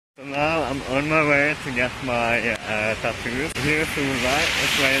So now I'm on my way to get my tattoos. Here's Solveig,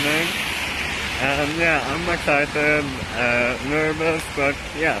 it's raining. And yeah, I'm excited, nervous, but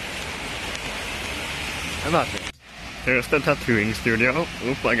yeah. I'm happy. Here's the tattooing studio.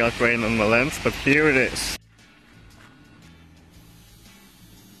 Oop, I got rain on my lens, but here it is.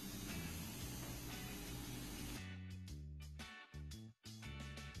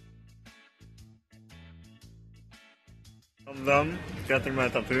 I'm done getting my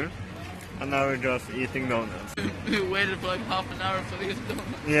tattoo, and now we're just eating donuts. We waited for like half an hour for these donuts.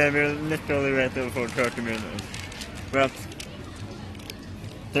 Yeah, we're literally waiting for 30 minutes. But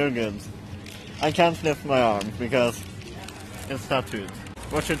they're good. I can't lift my arm because it's tattooed.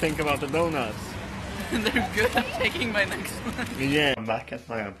 What do you think about the donuts? They're good. I'm taking my next one. Yeah, I'm back at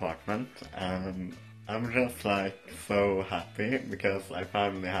my apartment and I'm just like so happy because I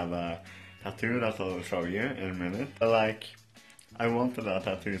finally have a tattoo that I'll show you in a minute. Like, I wanted a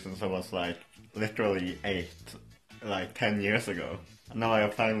tattoo since I was like literally 10 years ago. And now I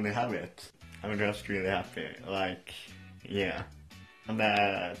finally have it. I'm just really happy. Like, yeah. And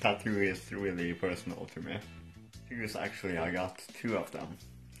the tattoo is really personal to me. Because actually I got 2 of them.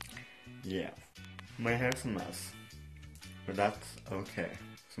 Yeah. My hair's a mess. But that's okay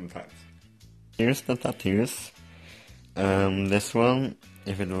sometimes. Here's the tattoos. This one,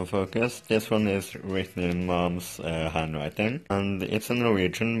 if it will focus, this one is written in Mom's handwriting. And it's in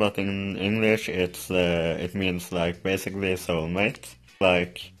Norwegian, but in English it means like basically soulmate.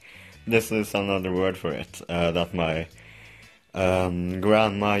 Like, this is another word for it, that my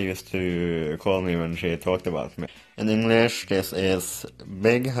grandma used to call me when she talked about me. In English, this is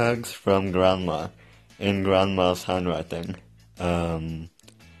big hugs from grandma, in grandma's handwriting.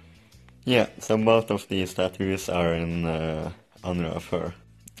 Yeah, so both of these tattoos are in honor of her.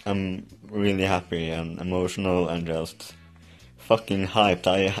 I'm really happy and emotional and just fucking hyped.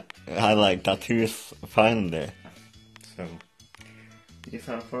 I like tattoos finally. So, these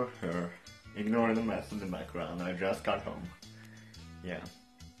are for her. Ignore the mess in the background, I just got home. Yeah,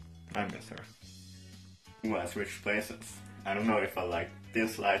 I miss her. Ooh, I switched places. I don't know if I like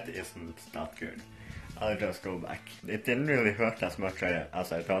this light isn't that good. I'll just go back. It didn't really hurt as much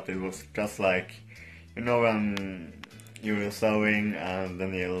as I thought. It was just like, you know when you're sewing and the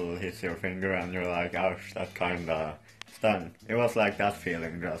needle hits your finger and you're like, ouch, that kinda stung. It was like that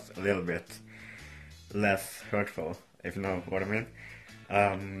feeling, just a little bit less hurtful, if you know what I mean.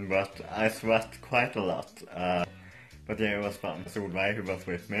 But I sweat quite a lot. But yeah, it was fun. Solveig, who was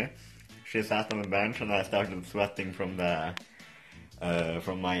with me, she sat on the bench and I started sweating from my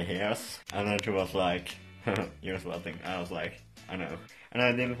hairs. And then she was like, you're sweating. I was like, I know. And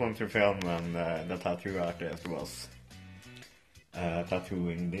I didn't want to film when the tattoo artist was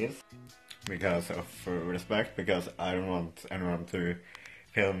tattooing this. Because of respect, because I don't want anyone to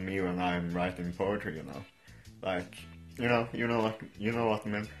film me when I'm writing poetry, you know. Like, you know what I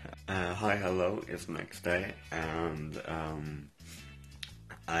mean. Hi, hello is next day, and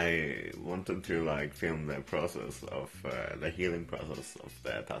I wanted to like film the process of the healing process of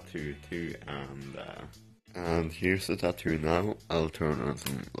the tattoo too, and here's the tattoo now. I'll turn on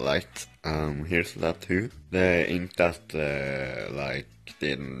some light. Here's the tattoo. The ink that like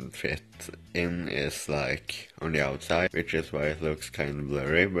didn't fit in is like on the outside, which is why it looks kind of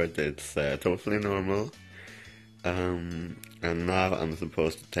blurry, but it's totally normal. And now I'm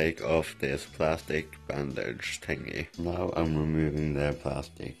supposed to take off this plastic bandage thingy. Now I'm removing the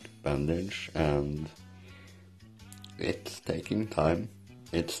plastic bandage and it's taking time.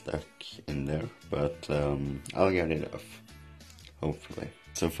 It's stuck in there, but I'll get it off, hopefully.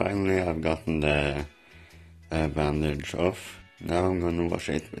 So finally I've gotten the bandage off. Now I'm gonna wash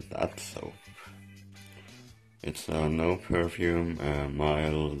it with that soap. It's no perfume,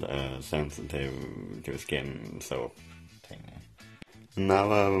 mild, sensitive to skin soap thingy.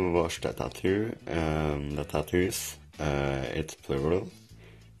 Now I've washed the tattoo, the tattoos, it's plural,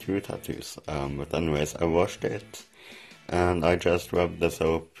 2 tattoos, but anyways, I washed it, and I just rubbed the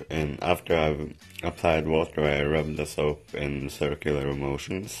soap in, after I've applied water, I rubbed the soap in circular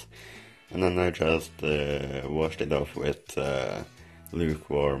motions, and then I just washed it off with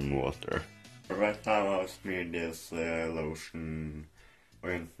lukewarm water. Right now I've smeared this lotion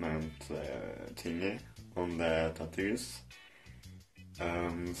ointment thingy on the tattoos,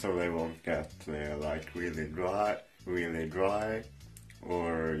 so they won't get like really dry,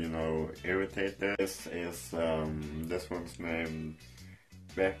 or you know, irritated. This is this one's named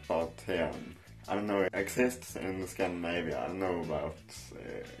Bepaten. I don't know, it exists in Scandinavia. I don't know about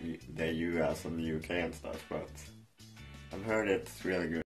the US and the UK and stuff, but I've heard it's really good.